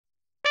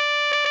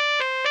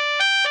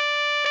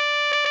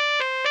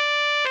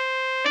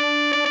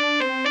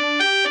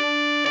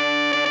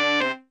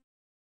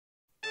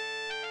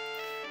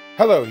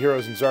Hello,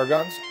 heroes and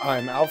Zargons.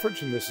 I'm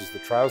Alfred, and this is the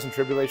Trials and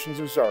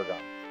Tribulations of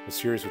Zargon, a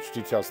series which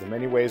details the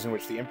many ways in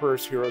which the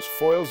Emperor's heroes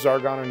foil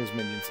Zargon and his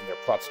minions in their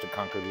plots to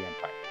conquer the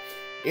Empire.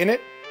 In it,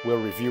 we'll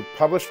review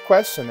published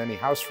quests and any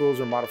house rules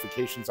or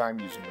modifications I'm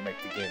using to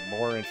make the game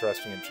more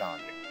interesting and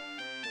challenging.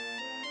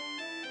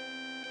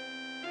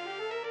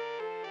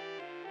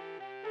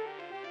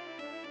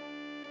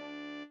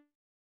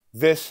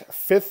 This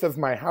fifth of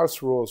my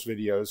house rules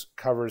videos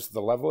covers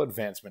the level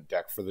advancement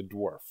deck for the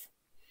Dwarf.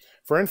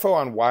 For info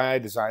on why I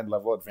designed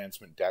level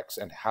advancement decks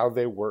and how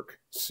they work,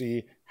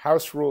 see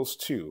House Rules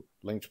 2,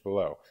 linked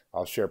below.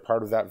 I'll share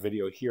part of that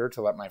video here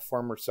to let my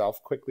former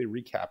self quickly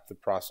recap the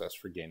process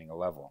for gaining a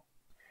level.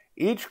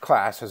 Each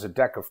class has a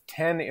deck of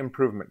 10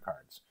 improvement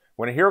cards.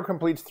 When a hero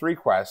completes 3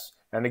 quests,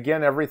 and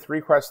again every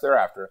 3 quests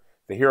thereafter,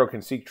 the hero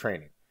can seek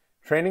training.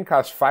 Training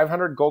costs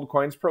 500 gold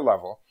coins per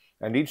level,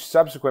 and each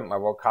subsequent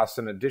level costs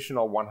an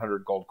additional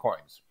 100 gold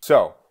coins.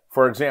 So,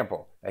 for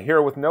example, a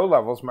hero with no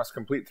levels must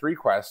complete 3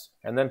 quests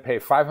and then pay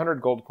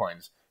 500 gold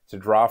coins to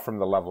draw from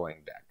the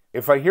leveling deck.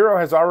 If a hero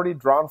has already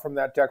drawn from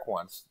that deck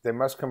once, they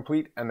must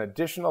complete an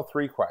additional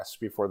 3 quests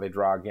before they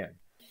draw again.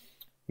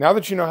 Now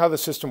that you know how the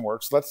system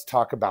works, let's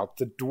talk about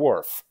the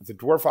Dwarf. The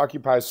Dwarf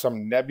occupies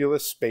some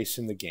nebulous space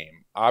in the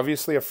game,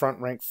 obviously a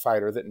front-rank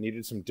fighter that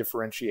needed some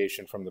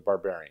differentiation from the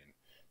Barbarian.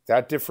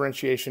 That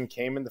differentiation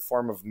came in the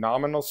form of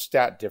nominal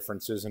stat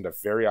differences and a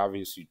very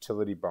obvious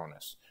utility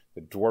bonus,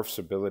 the Dwarf's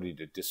ability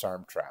to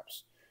disarm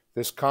traps.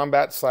 This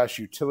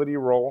combat/utility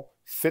role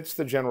fits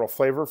the general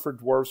flavor for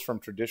dwarves from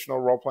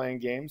traditional role-playing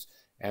games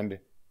and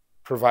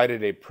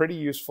provided a pretty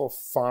useful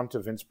font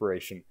of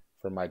inspiration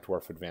for my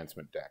Dwarf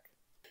advancement deck.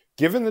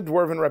 Given the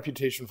Dwarven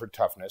reputation for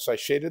toughness, I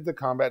shaded the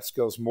combat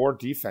skills more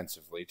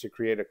defensively to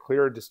create a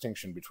clearer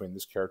distinction between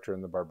this character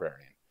and the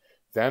Barbarian.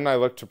 Then I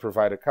looked to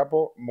provide a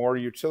couple more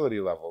utility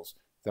levels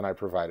than I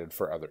provided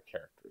for other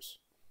characters.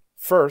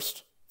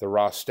 First, the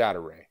raw stat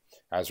array.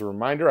 As a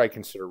reminder, I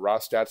consider raw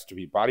stats to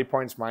be body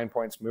points, mind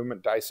points,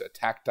 movement dice,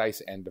 attack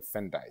dice, and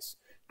defend dice.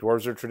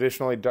 Dwarves are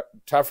traditionally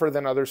tougher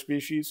than other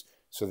species,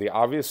 so the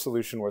obvious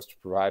solution was to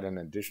provide an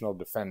additional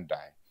defend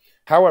die.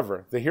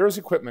 However, the hero's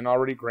equipment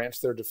already grants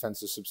their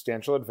defense a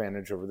substantial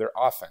advantage over their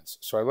offense,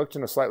 so I looked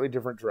in a slightly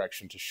different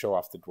direction to show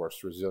off the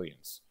dwarf's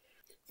resilience.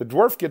 The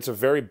dwarf gets a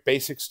very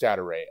basic stat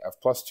array of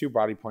 +2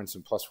 body points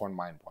and +1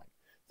 mind point.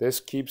 This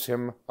keeps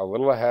him a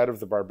little ahead of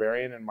the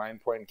Barbarian in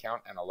mind point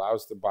count and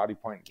allows the body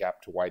point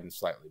gap to widen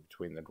slightly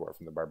between the Dwarf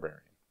and the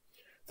Barbarian.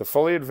 The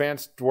fully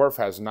advanced Dwarf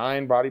has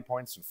 9 body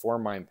points and 4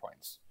 mind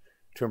points.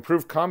 To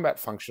improve combat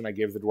function, I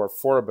gave the Dwarf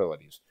 4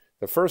 abilities.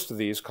 The first of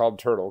these, called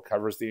Turtle,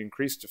 covers the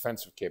increased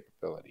defensive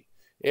capability.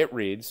 It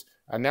reads,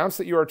 announce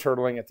that you are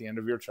turtling at the end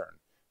of your turn.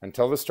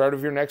 Until the start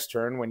of your next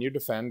turn, when you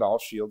defend, all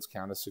shields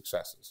count as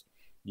successes.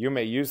 You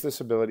may use this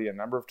ability a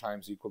number of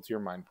times equal to your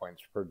mind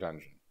points per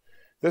dungeon.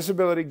 This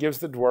ability gives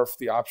the Dwarf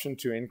the option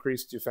to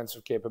increase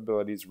defensive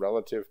capabilities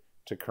relative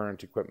to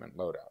current equipment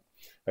loadout.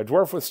 A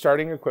Dwarf with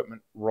starting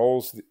equipment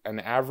rolls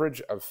an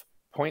average of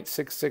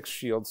 0.66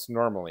 shields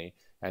normally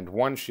and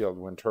 1 shield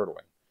when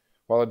turtling,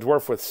 while a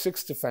Dwarf with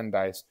 6 defend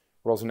dice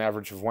rolls an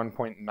average of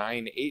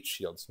 1.98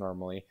 shields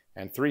normally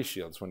and 3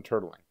 shields when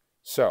turtling.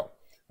 So,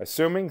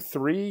 assuming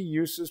 3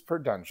 uses per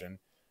dungeon,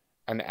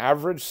 an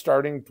average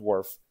starting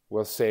Dwarf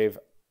will save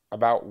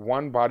about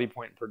 1 body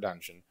point per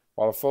dungeon,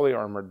 while a fully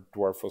armored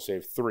Dwarf will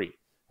save 3.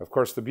 Of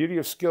course, the beauty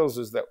of skills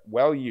is that,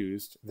 well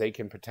used, they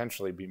can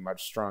potentially be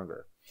much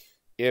stronger.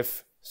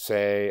 If,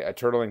 say, a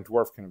turtling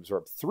Dwarf can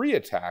absorb 3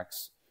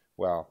 attacks,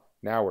 well,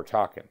 now we're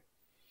talking.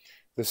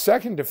 The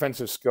second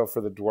defensive skill for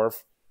the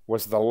Dwarf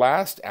was the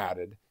last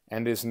added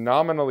and is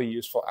nominally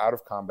useful out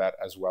of combat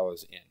as well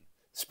as in.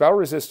 Spell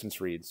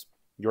resistance reads,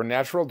 your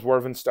natural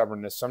dwarven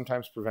stubbornness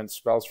sometimes prevents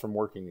spells from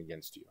working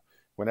against you.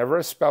 Whenever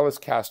a spell is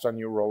cast on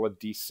you, roll a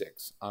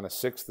d6. On a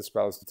 6, the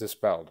spell is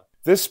dispelled.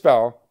 This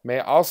spell may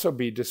also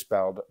be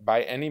dispelled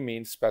by any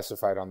means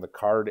specified on the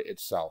card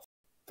itself.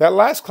 That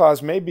last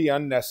clause may be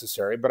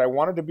unnecessary, but I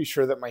wanted to be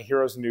sure that my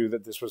heroes knew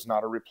that this was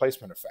not a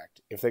replacement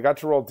effect. If they got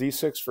to roll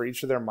d6 for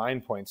each of their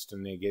mind points to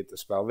negate the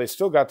spell, they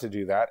still got to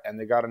do that, and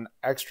they got an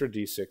extra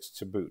d6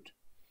 to boot.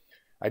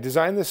 I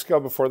designed this skill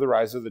before the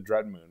rise of the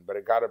Dread Moon, but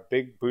it got a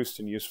big boost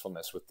in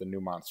usefulness with the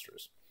new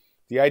monsters.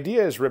 The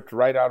idea is ripped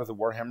right out of the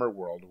Warhammer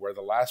world, where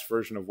the last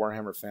version of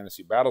Warhammer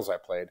Fantasy Battles I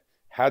played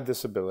had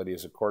this ability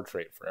as a core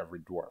trait for every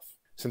dwarf.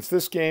 Since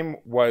this game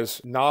was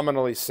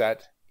nominally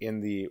set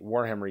in the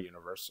Warhammer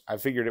universe, I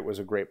figured it was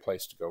a great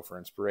place to go for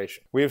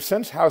inspiration. We have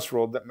since house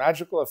ruled that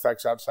magical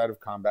effects outside of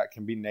combat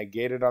can be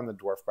negated on the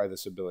dwarf by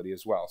this ability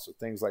as well, so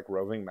things like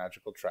roving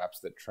magical traps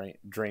that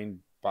drain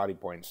body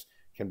points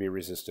can be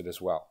resisted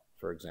as well,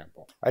 for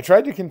example. I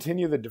tried to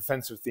continue the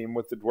defensive theme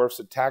with the dwarf's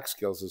attack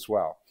skills as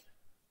well.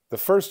 The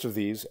first of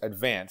these,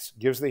 Advance,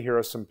 gives the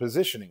hero some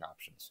positioning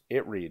options.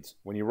 It reads,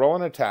 when you roll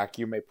an attack,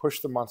 you may push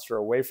the monster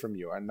away from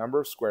you a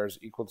number of squares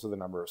equal to the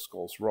number of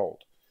skulls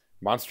rolled.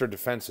 Monster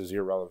defense is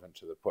irrelevant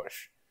to the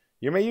push.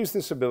 You may use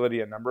this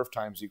ability a number of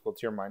times equal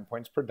to your mind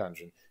points per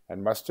dungeon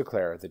and must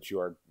declare that you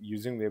are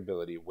using the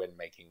ability when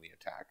making the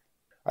attack.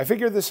 I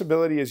figure this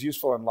ability is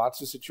useful in lots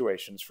of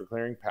situations for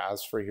clearing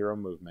paths for hero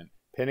movement,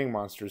 pinning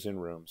monsters in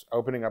rooms,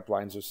 opening up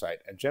lines of sight,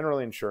 and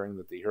generally ensuring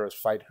that the heroes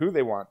fight who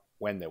they want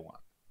when they want.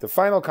 The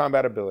final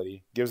combat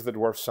ability gives the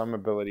dwarf some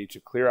ability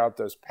to clear out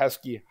those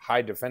pesky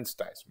high defense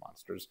dice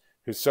monsters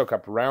who soak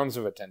up rounds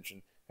of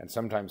attention and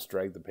sometimes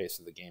drag the pace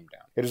of the game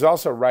down. It is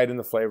also right in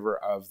the flavor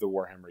of the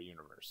Warhammer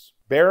universe.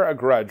 Bear a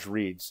Grudge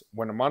reads,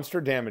 when a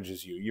monster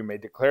damages you, you may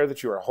declare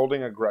that you are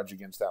holding a grudge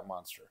against that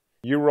monster.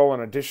 You roll an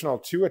additional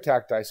 2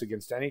 attack dice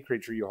against any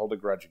creature you hold a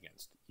grudge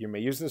against. You may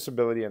use this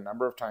ability a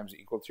number of times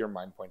equal to your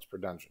mind points per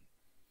dungeon.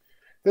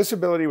 This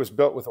ability was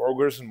built with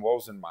ogres and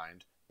wolves in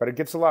mind, but it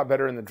gets a lot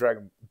better in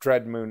the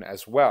Dread Moon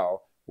as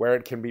well, where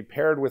it can be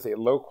paired with a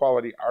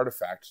low-quality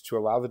artifact to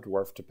allow the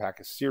dwarf to pack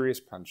a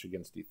serious punch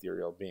against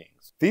ethereal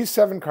beings. These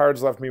 7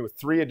 cards left me with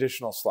 3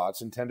 additional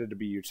slots intended to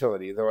be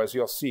utility, though as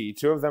you'll see,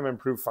 2 of them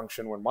improve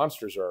function when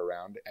monsters are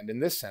around, and in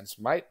this sense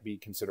might be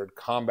considered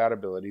combat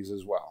abilities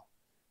as well.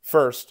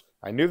 First,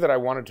 I knew that I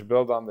wanted to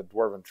build on the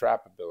Dwarven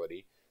Trap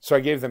ability, so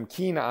I gave them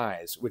Keen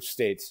Eyes, which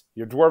states,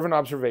 your Dwarven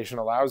observation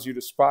allows you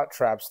to spot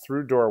traps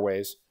through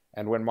doorways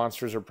and when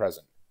monsters are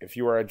present. If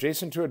you are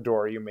adjacent to a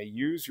door, you may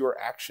use your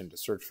action to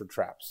search for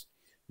traps.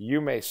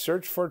 You may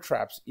search for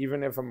traps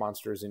even if a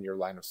monster is in your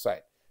line of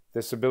sight.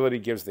 This ability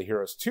gives the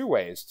heroes 2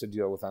 ways to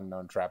deal with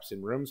unknown traps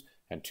in rooms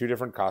and 2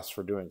 different costs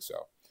for doing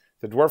so.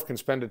 The dwarf can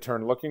spend a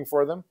turn looking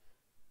for them,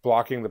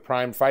 blocking the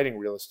prime fighting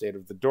real estate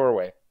of the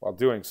doorway while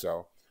doing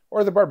so,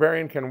 or the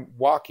barbarian can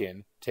walk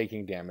in,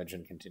 taking damage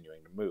and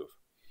continuing to move.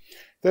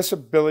 This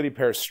ability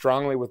pairs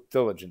strongly with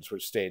Diligence,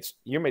 which states,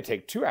 you may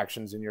take 2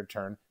 actions in your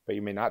turn, but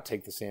you may not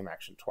take the same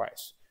action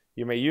twice.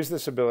 You may use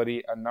this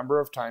ability a number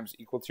of times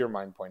equal to your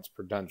mind points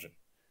per dungeon.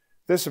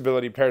 This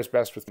ability pairs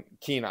best with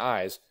Keen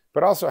Eyes,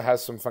 but also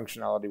has some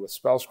functionality with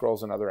spell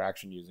scrolls and other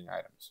action-using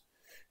items.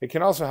 It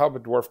can also help a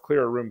dwarf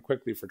clear a room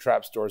quickly for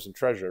traps, doors, and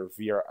treasure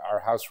via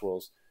our house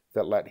rules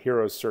that let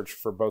heroes search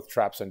for both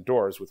traps and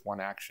doors with 1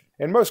 action.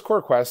 In most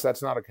core quests,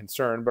 that's not a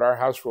concern, but our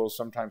house rules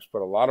sometimes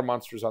put a lot of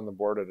monsters on the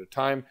board at a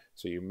time,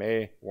 so you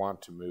may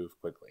want to move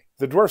quickly.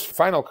 The dwarf's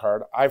final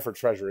card, Eye for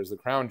Treasure, is the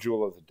crown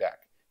jewel of the deck.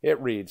 It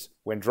reads,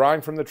 when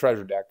drawing from the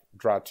treasure deck,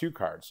 draw 2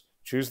 cards.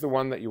 Choose the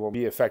one that you will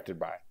be affected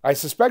by. I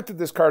suspect that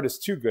this card is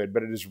too good,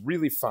 but it is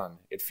really fun.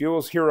 It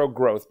fuels hero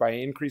growth by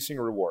increasing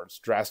rewards,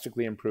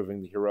 drastically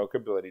improving the heroic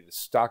ability to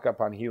stock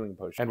up on healing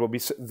potions, and will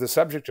be the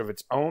subject of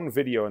its own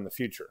video in the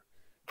future.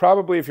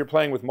 Probably if you're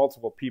playing with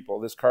multiple people,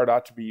 this card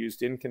ought to be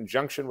used in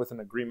conjunction with an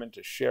agreement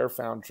to share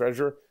found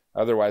treasure.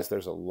 Otherwise,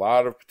 there's a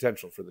lot of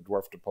potential for the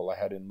dwarf to pull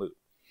ahead in loot.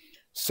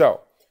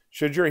 So,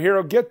 should your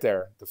hero get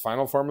there, the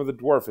final form of the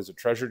dwarf is a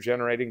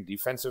treasure-generating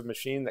defensive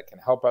machine that can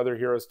help other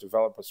heroes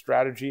develop a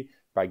strategy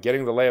by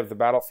getting the lay of the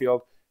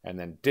battlefield and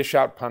then dish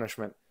out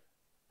punishment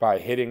by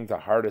hitting the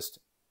hardest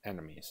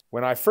enemies.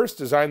 When I first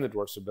designed the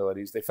dwarf's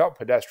abilities, they felt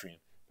pedestrian,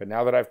 but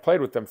now that I've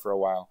played with them for a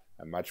while,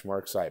 I'm much more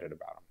excited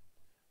about them.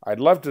 I'd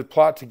love to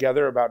plot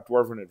together about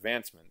Dwarven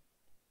advancement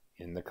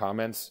in the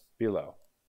comments below.